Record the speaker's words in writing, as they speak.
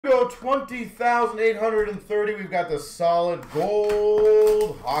Go 20,830. We've got the solid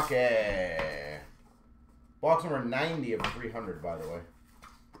gold hockey. Box number 90 of 300, by the way.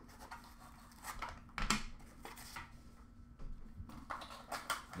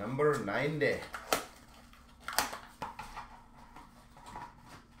 Number 90.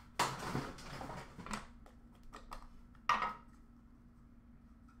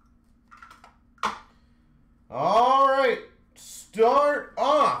 All right. Start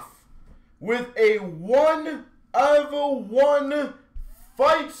off with a 1/1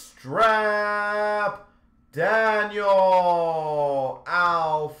 fight strap, Daniel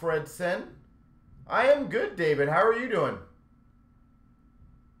Alfredson. I am good, David. How are you doing?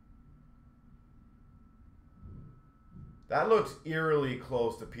 That looks eerily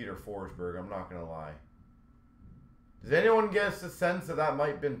close to Peter Forsberg, I'm not going to lie. Does anyone get the sense that that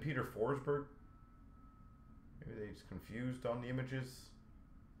might have been Peter Forsberg? Maybe they just confused on the images.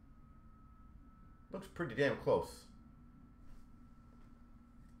 Looks pretty damn close.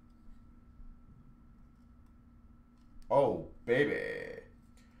 Oh, baby.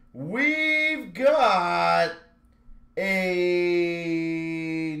 We've got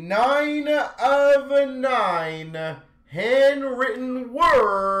a 9/9 handwritten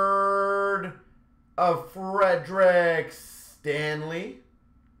word of Frederick Stanley.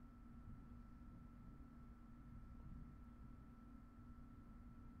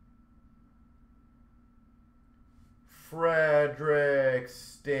 Frederick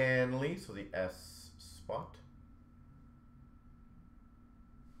Stanley, so the S spot.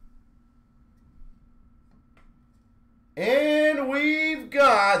 And we've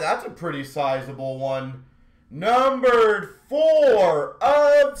got, that's a pretty sizable one, numbered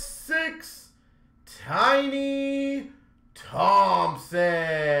 4/6, Tiny Thompson.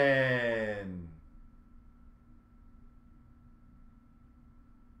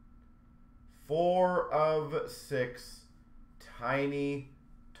 4/6, Tiny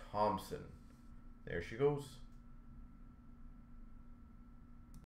Thompson. There she goes.